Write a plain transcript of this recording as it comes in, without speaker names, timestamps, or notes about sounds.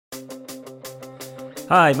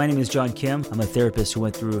Hi, my name is John Kim. I'm a therapist who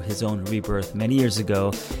went through his own rebirth many years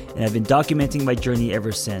ago, and I've been documenting my journey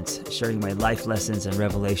ever since, sharing my life lessons and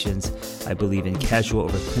revelations. I believe in casual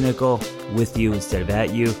over clinical, with you instead of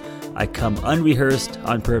at you. I come unrehearsed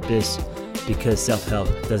on purpose because self-help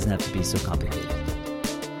doesn't have to be so complicated.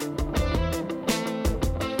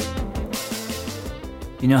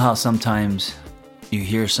 You know how sometimes you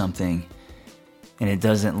hear something and it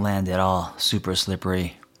doesn't land at all, super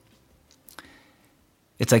slippery?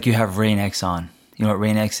 It's like you have Rain-X on. You know what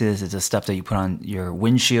Rain-X is? It's the stuff that you put on your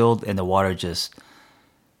windshield and the water the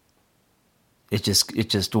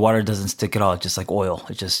water doesn't stick at all. It's just like oil.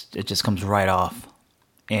 It just comes right off.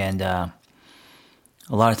 And a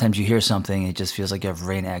lot of times you hear something, it just feels like you have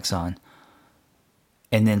Rain-X on.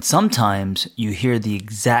 And then sometimes you hear the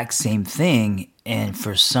exact same thing, and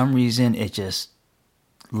for some reason it just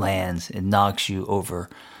lands. It knocks you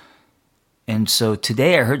over. And so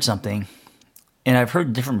today I heard something, and I've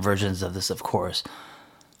heard different versions of this, of course,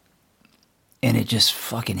 and it just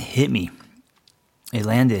fucking hit me. It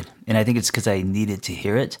landed, and I think it's because I needed to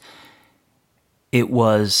hear it. It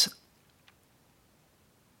was,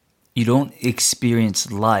 you don't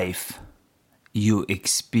experience life, you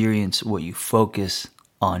experience what you focus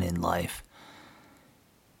on in life.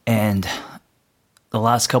 And the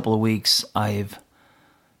last couple of weeks, I've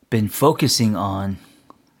been focusing on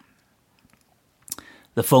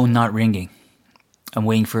the phone not ringing. I'm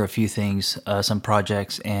waiting for a few things, some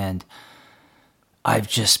projects, and I've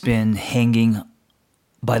just been hanging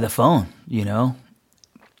by the phone, you know?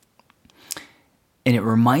 And it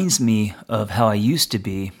reminds me of how I used to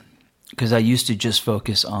be, because I used to just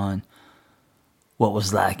focus on what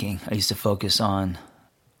was lacking. I used to focus on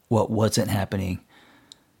what wasn't happening,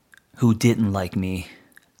 who didn't like me,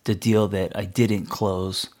 the deal that I didn't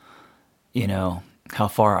close, you know, how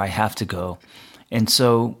far I have to go. And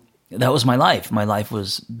so that was my life. My life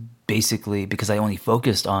was basically, because I only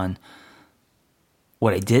focused on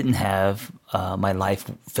what I didn't have, my life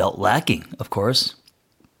felt lacking, of course.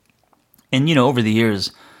 And, you know, over the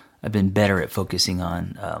years, I've been better at focusing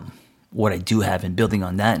on what I do have and building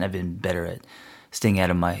on that, and I've been better at staying out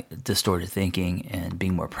of my distorted thinking and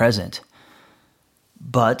being more present.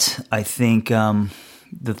 But I think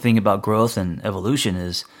the thing about growth and evolution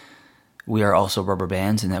is we are also rubber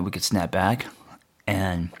bands, and that we could snap back.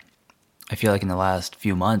 And I feel like in the last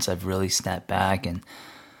few months, I've really snapped back and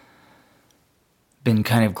been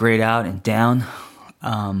kind of grayed out and down.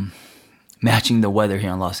 Matching the weather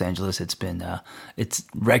here in Los Angeles, it's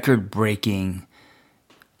record-breaking,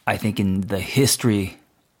 I think, in the history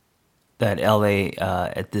that LA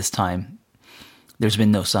at this time, there's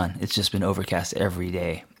been no sun. It's just been overcast every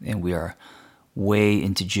day, and we are way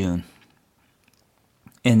into June.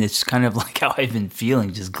 And it's kind of like how I've been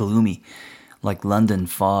feeling, just gloomy, like London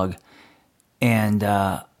fog. And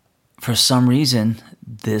for some reason,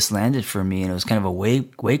 this landed for me, and it was kind of a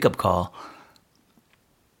wake-up call.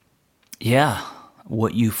 Yeah,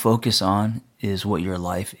 what you focus on is what your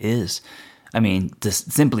life is. I mean,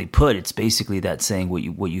 just simply put, it's basically that saying,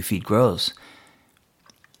 what you feed grows.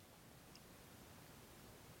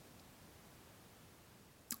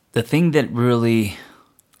 The thing that really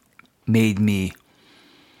made me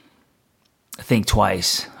think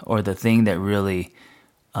twice, or the thing that really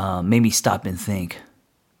made me stop and think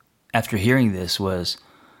after hearing this was,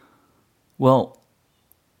 well,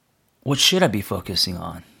 what should I be focusing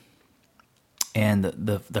on? And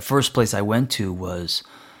the first place I went to was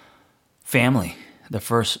family. The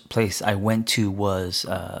first place I went to was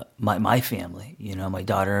my family. You know, my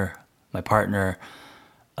daughter, my partner.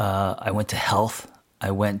 I went to health.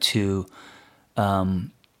 I went to that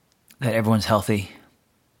everyone's healthy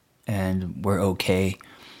and we're okay.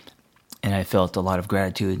 And I felt a lot of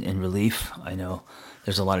gratitude and relief. I know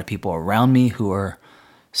there's a lot of people around me who are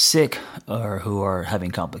sick or who are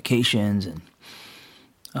having complications.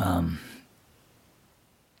 And,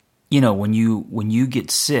 you know, when you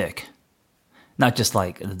get sick, not just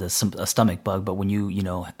like a stomach bug, but when you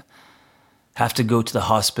know, have to go to the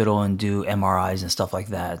hospital and do MRIs and stuff like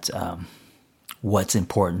that, what's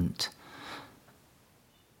important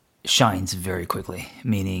shines very quickly,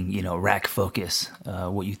 meaning, you know, rack focus.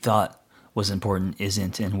 What you thought was important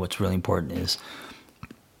isn't, and what's really important is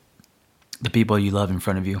the people you love in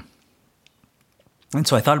front of you. And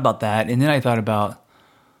so I thought about that, and then I thought about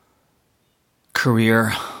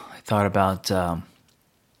career. I thought about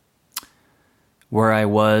where I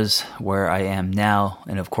was, where I am now,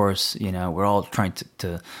 and of course, you know, we're all trying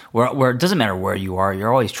to where it doesn't matter where you are,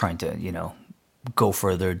 you're always trying to, you know, go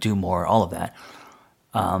further, do more, all of that.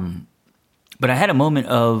 But I had a moment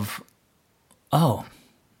of, oh,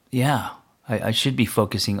 yeah, I should be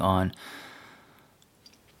focusing on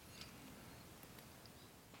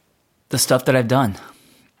the stuff that I've done.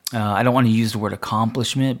 I don't want to use the word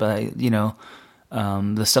accomplishment, but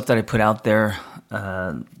the stuff that I put out there,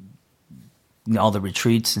 all the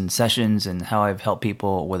retreats and sessions and how I've helped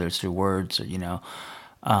people, whether it's through words or,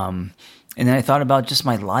 and then I thought about just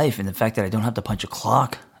my life and the fact that I don't have to punch a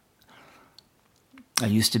clock. I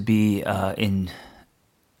used to be in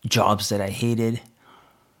jobs that I hated.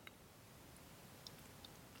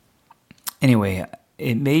 Anyway,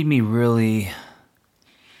 it made me really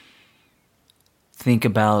think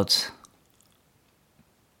about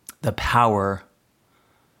the power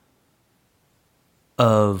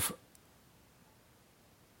of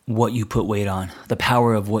what you put weight on, the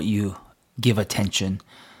power of what you give attention.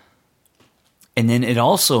 And then it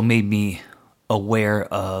also made me aware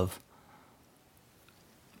of,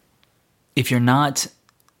 if you're not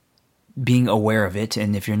being aware of it,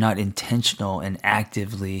 and if you're not intentional and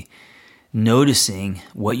actively noticing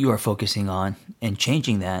what you are focusing on and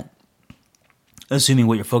changing that, assuming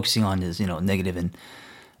what you're focusing on is, negative and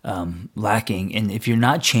lacking, and if you're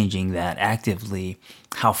not changing that actively,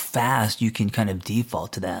 how fast you can kind of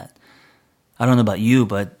default to that. I don't know about you,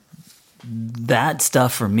 but that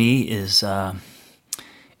stuff for me is,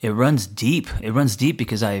 it runs deep. It runs deep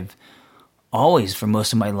because I've always, for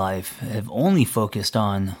most of my life, have only focused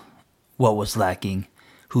on what was lacking,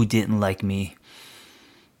 who didn't like me,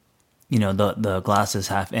 the glass is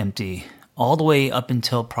half empty, all the way up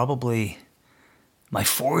until probably my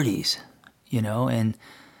 40s, and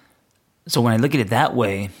so when I look at it that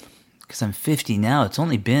way, because I'm 50 now, it's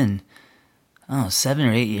only been, 7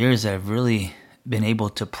 or 8 years that I've really been able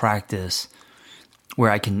to practice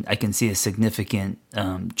where I can see a significant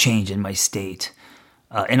change in my state.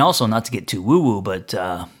 And also, not to get too woo-woo, but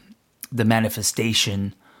the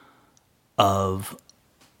manifestation of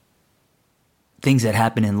things that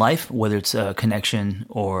happen in life, whether it's a connection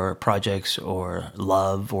or projects or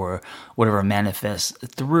love or whatever manifests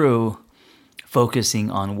through focusing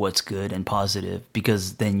on what's good and positive,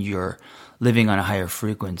 because then you're living on a higher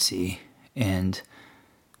frequency, and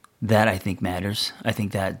that, I think, matters. I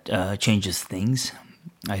think that changes things.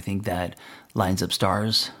 I think that lines up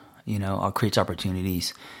stars, creates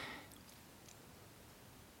opportunities.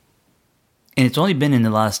 And it's only been in the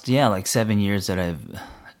last, 7 years that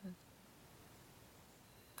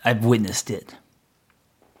I've witnessed it.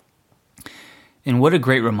 And what a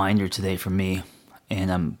great reminder today for me,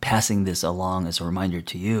 and I'm passing this along as a reminder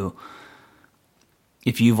to you.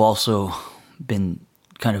 If you've also been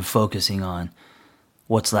kind of focusing on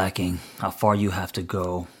what's lacking, how far you have to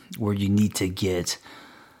go, where you need to get,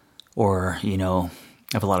 or, I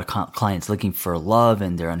have a lot of clients looking for love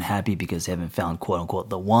and they're unhappy because they haven't found, quote unquote,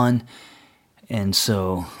 the one. And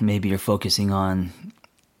so maybe you're focusing on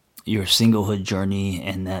your singlehood journey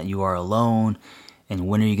and that you are alone, and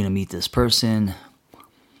when are you going to meet this person?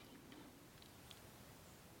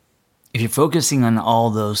 If you're focusing on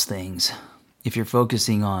all those things, if you're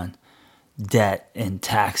focusing on debt and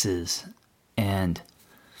taxes and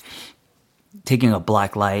taking a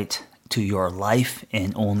black light to your life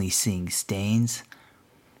and only seeing stains,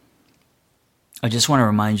 I just want to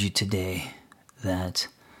remind you today that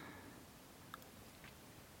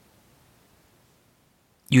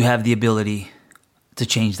you have the ability to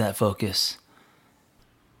change that focus.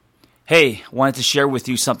 Hey, wanted to share with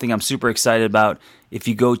you something I'm super excited about. If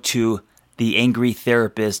you go to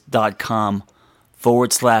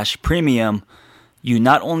theangrytherapist.com/premium, you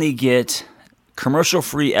not only get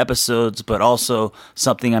commercial-free episodes, but also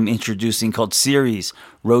something I'm introducing called series,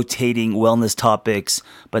 rotating wellness topics,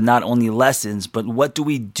 but not only lessons, but what do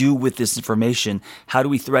we do with this information? How do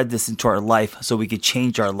we thread this into our life so we could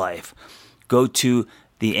change our life? Go to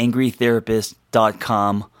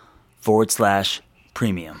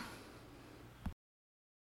theangrytherapist.com/premium.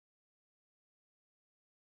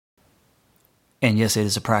 And yes, it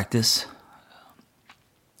is a practice,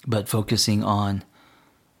 but focusing on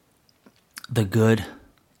the good,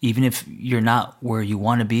 even if you're not where you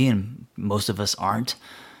want to be, and most of us aren't,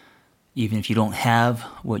 even if you don't have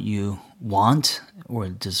what you want or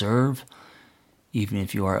deserve, even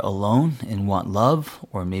if you are alone and want love,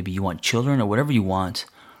 or maybe you want children or whatever you want,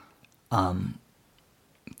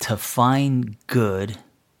 to find good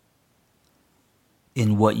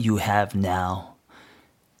in what you have now.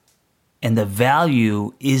 And the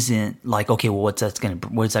value isn't like, okay, well, what is that going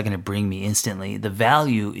to bring me instantly? The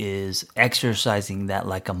value is exercising that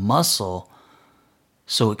like a muscle,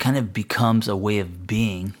 so it kind of becomes a way of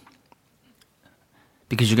being,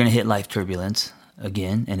 because you're going to hit life turbulence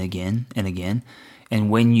again and again and again.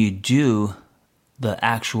 And when you do, the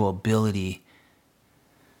actual ability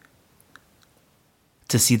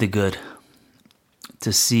to see the good,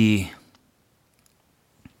 to see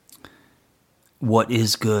what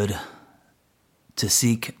is good, to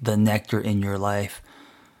seek the nectar in your life,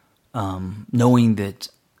 knowing that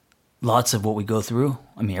lots of what we go through,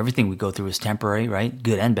 everything we go through is temporary, right?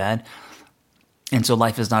 Good and bad. And so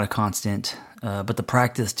life is not a constant, but the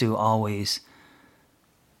practice to always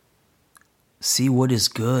see what is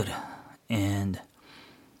good, and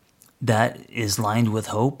that is lined with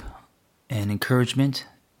hope and encouragement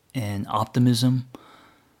and optimism.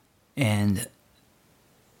 And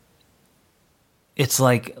it's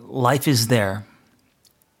like life is there,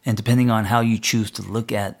 and depending on how you choose to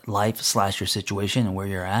look at life / your situation and where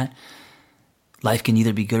you're at, life can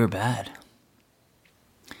either be good or bad.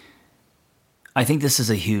 I think this is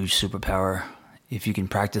a huge superpower if you can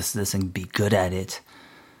practice this and be good at it.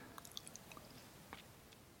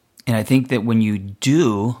 And I think that when you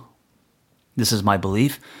do, this is my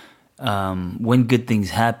belief, when good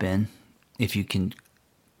things happen, if you can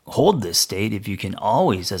hold this state, if you can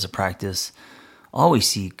always, as a practice, always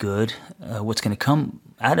see good, what's going to come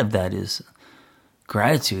out of that is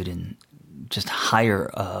gratitude and just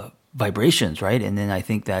higher vibrations, right? And then I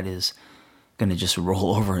think that is going to just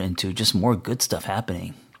roll over into just more good stuff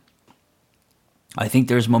happening. I think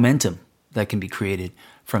there's momentum that can be created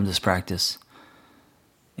from this practice.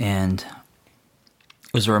 And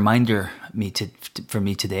it was a reminder for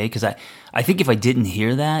me today, because I think if I didn't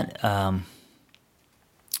hear that, and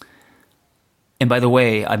by the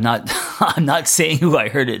way, I'm not saying who I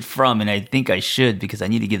heard it from, and I think I should, because I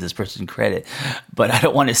need to give this person credit, but I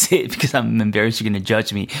don't want to say it because I'm embarrassed you're going to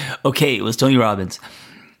judge me. Okay, it was Tony Robbins.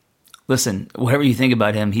 Listen, whatever you think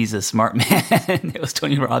about him, he's a smart man. It was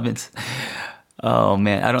Tony Robbins. Oh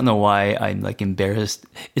man, I don't know why I'm like embarrassed.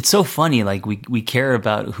 It's so funny. Like we care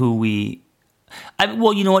about who we.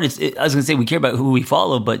 Well, you know what? I was gonna say we care about who we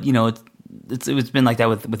follow, but you know, it's been like that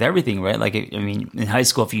with everything, right? Like in high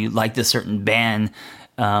school, if you liked a certain band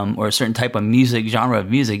or a certain type of music, genre of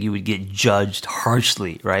music, you would get judged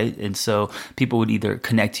harshly, right? And so people would either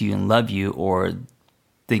connect to you and love you, or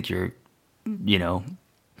think you're,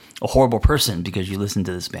 a horrible person because you listen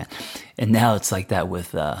to this band. And now it's like that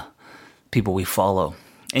with people we follow.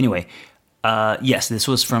 Anyway, yes, this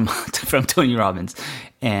was from Tony Robbins,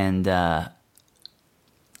 and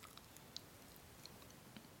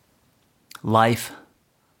life.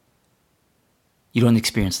 You don't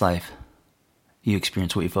experience life; you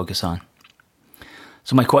experience what you focus on.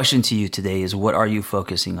 So my question to you today is: what are you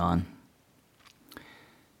focusing on?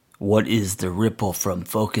 What is the ripple from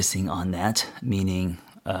focusing on that? Meaning,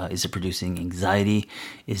 is it producing anxiety?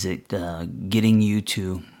 Is it getting you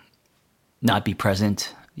to not be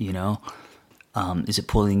present? Is it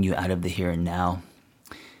pulling you out of the here and now?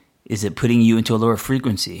 Is it putting you into a lower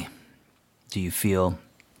frequency? Do you feel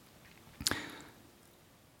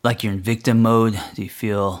like you're in victim mode? Do you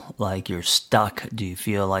feel like you're stuck? Do you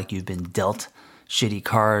feel like you've been dealt shitty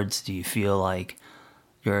cards? Do you feel like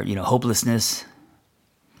you're, hopelessness?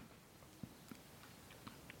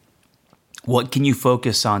 What can you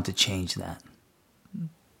focus on to change that?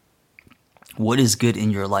 What is good in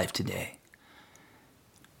your life today?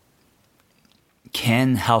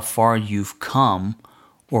 Can how far you've come,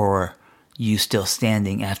 or you still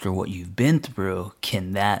standing after what you've been through,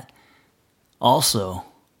 can that also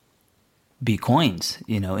be coins,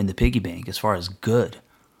 in the piggy bank as far as good?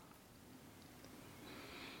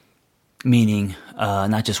 Meaning,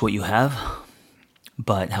 not just what you have,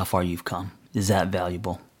 but how far you've come. Is that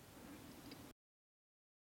valuable?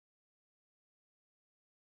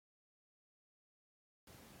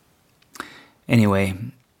 Anyway,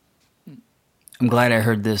 I'm glad I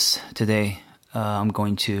heard this today. I'm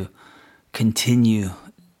going to continue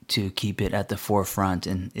to keep it at the forefront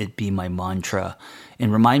and it be my mantra,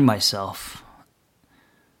 and remind myself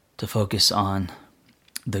to focus on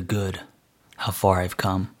the good, how far I've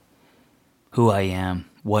come, who I am,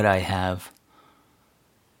 what I have,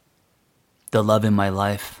 the love in my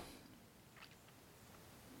life,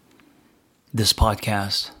 this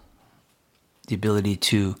podcast, the ability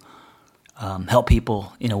to help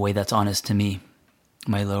people in a way that's honest to me,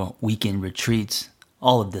 my little weekend retreats,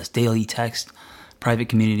 all of this, daily text, private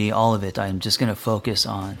community, all of it. I'm just going to focus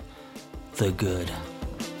on the good.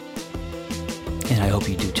 And I hope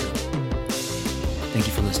you do too. Thank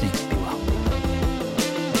you for listening.